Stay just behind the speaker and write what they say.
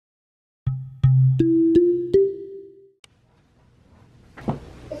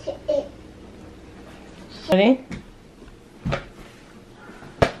Ready?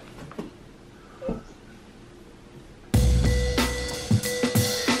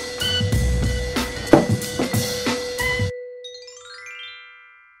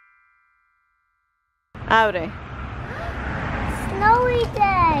 Abre. Snowy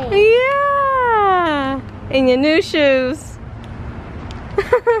day. Yeah. In your new shoes.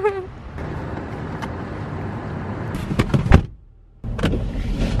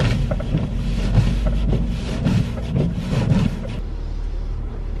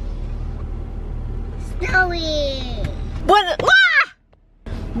 Snowy.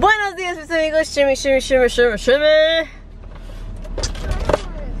 Buenos días, mis amigos. Shimmy, shimmy, shimmy, shimmy, shimmy.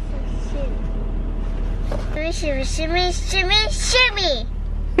 Shimmy, shimmy, shimmy, shimmy.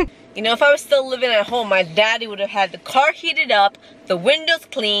 You know, if I was still living at home, my daddy would have had the car heated up, the windows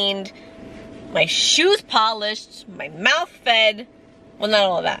cleaned, my shoes polished, my mouth fed. Well, not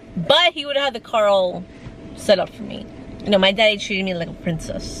all of that. But he would have had the car all set up for me. You know, my daddy treated me like a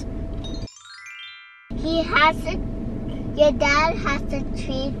princess. Your dad has to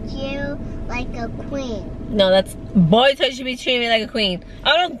treat you like a queen. No, that's BOYTOY should be treating me like a queen.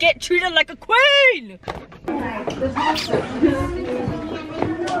 I don't get treated like a queen!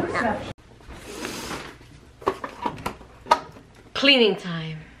 Cleaning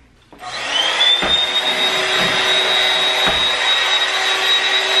time.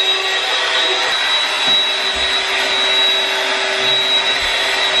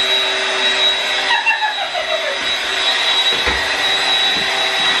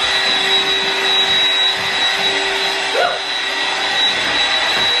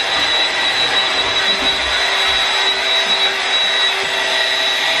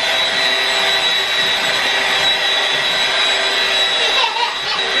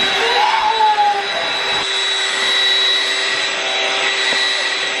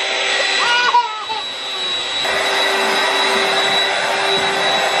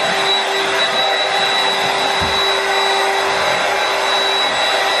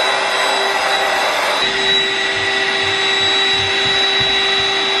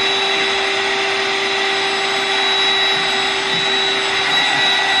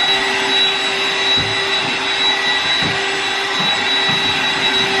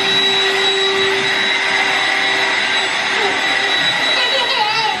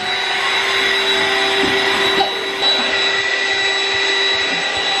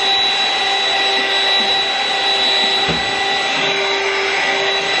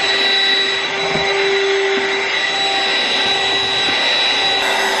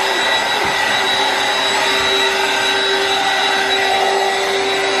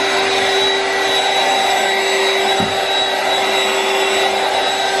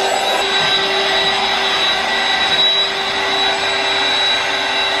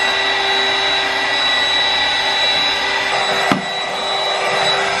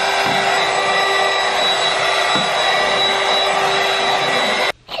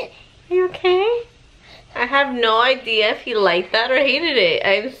 I have no idea if he liked that or hated it.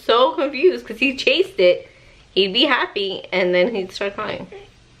 I'm so confused because he chased it. He'd be happy and then he'd start crying.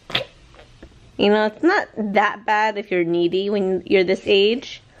 You know, it's not that bad if you're needy when you're this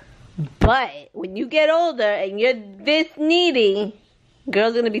age. But when you get older and you're this needy,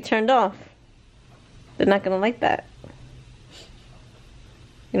 girls are going to be turned off. They're not going to like that.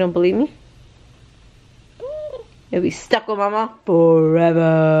 You don't believe me? You'll be stuck with mama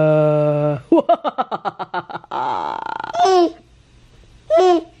forever.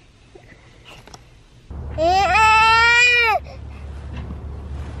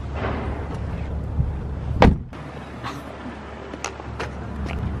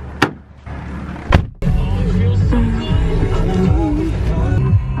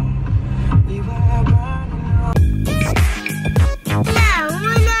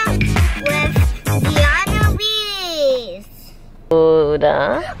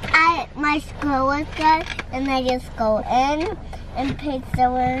 My school was good, and I just go in and pick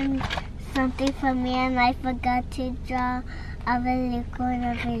something for me, and I forgot to draw a unicorn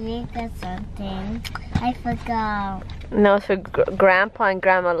or or something. I forgot. No, it's for Grandpa and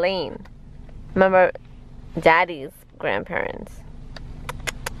Grandma Lane. Remember, Daddy's grandparents.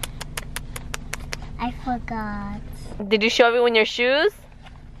 I forgot. Did you show everyone your shoes?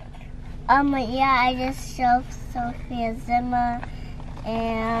 Yeah, I just showed Sophia Zimmer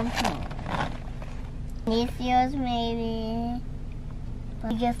and Nicios maybe.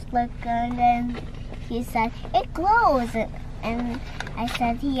 But he just looked and then he said, "It glows." And I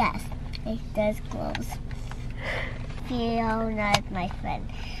said, "Yes, it does glow." Fiona is my friend.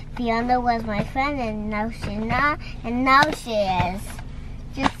 Fiona was my friend and now she's not, and now she is.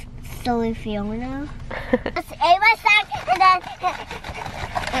 Just silly Fiona. Just ate my snack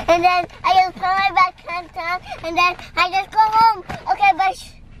and then I just put my backpack down and then I just go home. Okay, bye.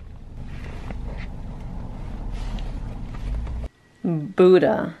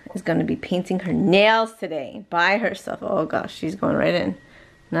 Buddha is going to be painting her nails today by herself. Oh gosh, she's going right in.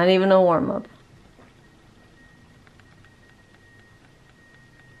 Not even a warm-up.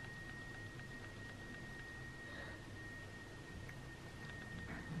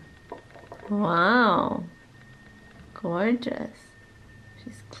 Wow. Gorgeous.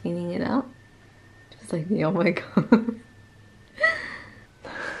 She's cleaning it up. Just like me, oh my god.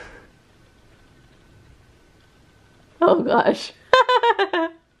 Oh gosh.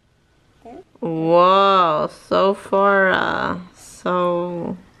 Whoa, so far,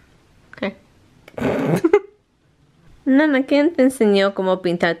 so... Okay. Nana, ¿quién te enseñó cómo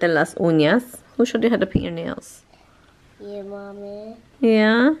pintarte las uñas? Who showed you how to paint your nails? You, Mommy.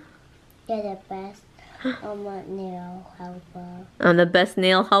 Yeah? You're the best. I'm a nail helper. I'm the best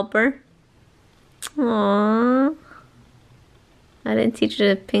nail helper? Aww. I didn't teach you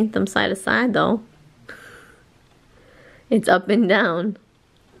to paint them side to side, though. It's up and down.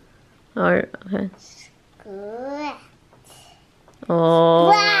 Or, okay. Splat.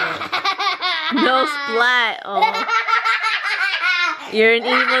 Oh. No splat. Oh. You're an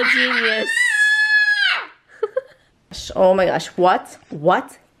evil genius. Oh my gosh. What?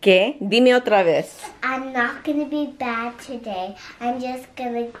 What? ¿Qué? Dime otra vez. I'm not gonna be bad today. I'm just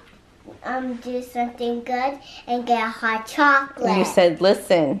gonna do something good and get hot chocolate. You said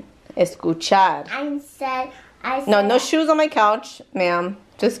listen. Escuchar. I said No, no shoes on my couch, ma'am.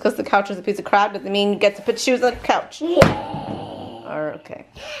 Just because the couch is a piece of crap doesn't mean you get to put shoes on the couch. Or, okay.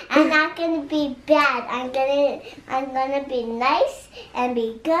 I'm not gonna be bad. I'm gonna be nice and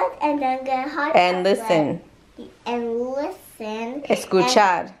be good and then get hot And chocolate. listen. And listen.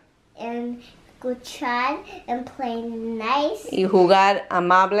 Escuchar. And escuchar and play nice. Y jugar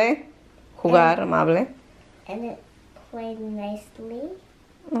amable. Jugar amable. And play nicely.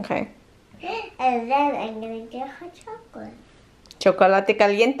 Okay. And then I'm gonna get hot chocolate. Chocolate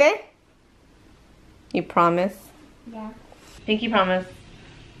caliente? You promise? Yeah. Pinky promise.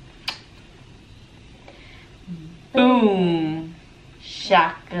 Boom.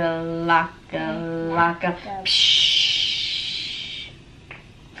 Shakalaka laka. Pshh.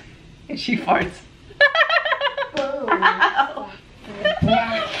 And she farts.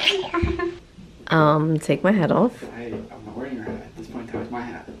 Take my hat off. I'm not wearing your hat. At this point in time, it's my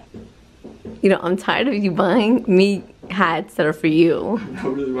hat. You know, I'm tired of you buying me hats that are for you. I'm not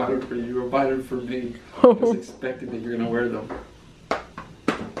really buying them for you. I'm buying them for me. I just expected that you're gonna wear them.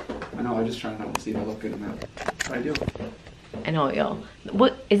 I know. I just try not to see if I look good in that. But I do. I know, yo.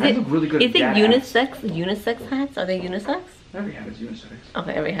 What is I it? look really good Is it at unisex? Unisex hats? Are they unisex? Every hat is unisex.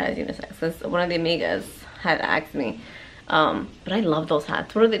 Okay, every hat is unisex. That's one of the amigas had asked me. But I love those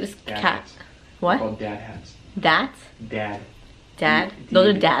hats. What are they? Just Dad cat? hats. What? They're called dad hats. Dad? Dad. Dad? D- Those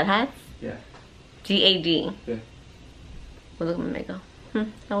are D- dad hats? Yeah. G-A-D. Yeah. Well, look at my makeup. I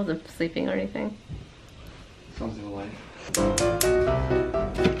wasn't sleeping or anything. Sounds like a life.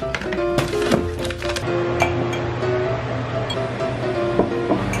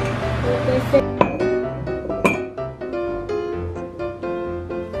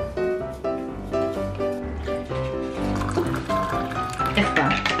 Esta.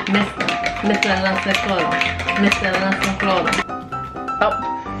 Mezcla las de todo. Mezcla las de todo. Oh.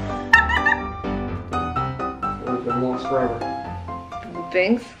 We've been lost forever.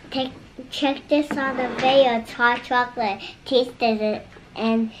 Thanks. Check this on the video. It's hot chocolate. Taste this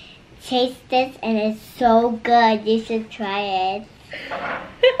and it's so good. You should try it.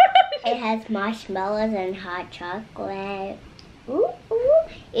 It has marshmallows and hot chocolate. Ooh, ooh.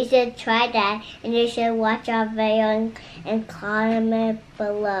 You should try that, and you should watch our video and comment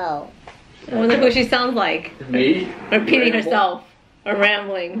below. I wonder who she sounds like. Me? Repeating herself. Or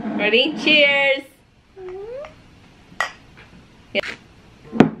rambling. Ready? Cheers!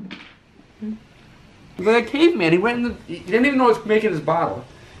 He's like a caveman. He went in he didn't even know he was making his bottle.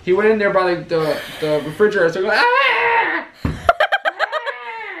 He went in there by the refrigerator and started going, ah!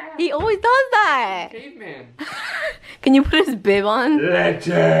 He always does that. Caveman. Can you put his bib on? Letty!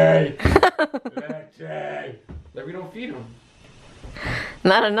 Letty! Like we don't feed him.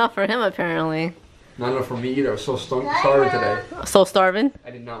 Not enough for him, apparently. Not enough for me either. I was so starving today. So starving? I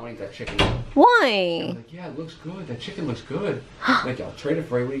did not want to eat that chicken. Why? I was like, yeah, it looks good. That chicken looks good. I'm like, I'll trade it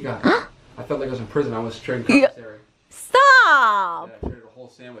for you. What do you got? I felt like I was in prison. I was trading commissary. Stop! Yeah, I traded a whole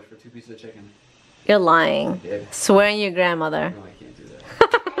sandwich for 2 pieces of chicken. You're lying. I did. Swearing your grandmother. No, I can't do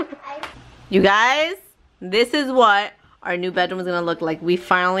that. You guys, this is what our new bedroom is gonna look like. We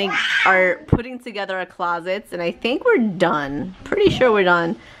finally are putting together our closets, and I think we're done. Pretty sure we're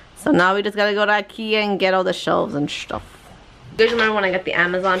done. So now we just gotta go to IKEA and get all the shelves and stuff. You guys remember when I got the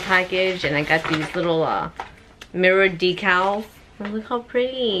Amazon package and I got these little mirror decals? Oh, look how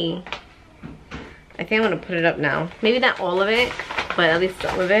pretty. I think I'm gonna put it up now. Maybe not all of it, but at least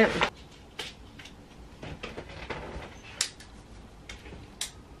some of it.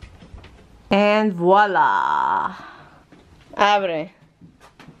 And voila. Abre.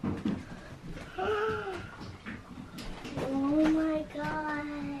 Oh my gosh.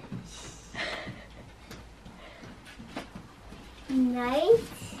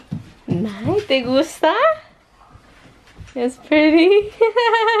 Nice. Nice. ¿Te gusta? It's pretty.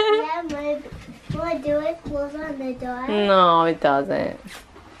 Yeah, will do it close on the door? No, it doesn't.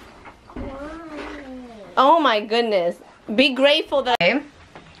 Why? Oh my goodness. Be grateful that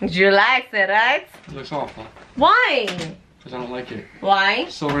you liked it, right? It looks awful. Why? Because I don't like it. Why?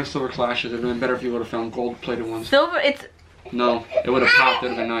 Silver and silver clashes. It would have been better if you would have found gold-plated ones. Silver, No, it would have popped. It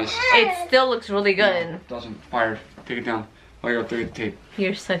would have been nice. it still looks really good. No, it doesn't. Fired. Take it down. Oh, you're up there with the tape.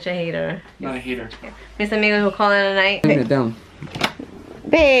 You're such a hater. Not a hater. Mis amigos will call it a night. Take it down.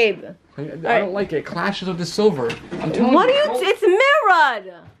 Babe. I don't like it. It clashes with the silver. I'm telling What you. do you, it's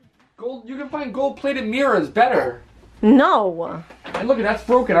mirrored. Gold. You can find gold-plated mirrors better. No. And look, that's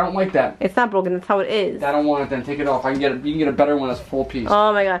broken. I don't like that. It's not broken, that's how it is. I don't want it then. Take it off. You can get a better one that's full piece.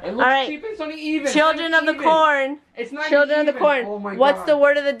 Oh my god. It looks Alright. cheap. It's not even. Children of the corn. It's not Children even. of the corn. Oh my What's God. the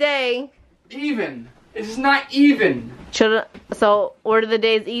word of the day? Even. It's not even. Children. So word of the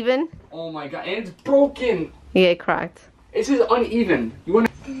day is even? Oh my god. And it's broken. Yeah, it cracked. It says uneven. You want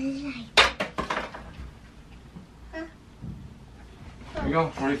to... There you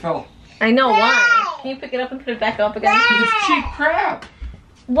go. Already fell. I know, why? Can you pick it up and put it back up again? Because it's cheap crap.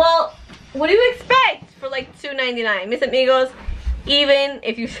 Well, what do you expect for like $2.99? Mis amigos, even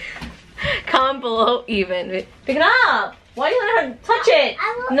if you comment below, even. Pick it up. Why do you let her touch it?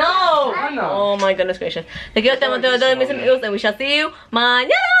 No. I know. Oh my goodness gracious. Te quiero tanto, mis amigos, and we shall see you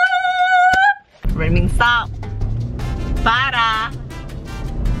mañana. Red means stop. Para.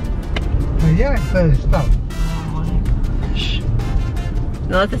 Yeah, it says stop.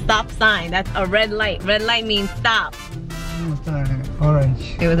 No, it's a stop sign. That's a red light. Red light means stop.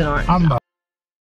 Orange. It was an orange. Amber.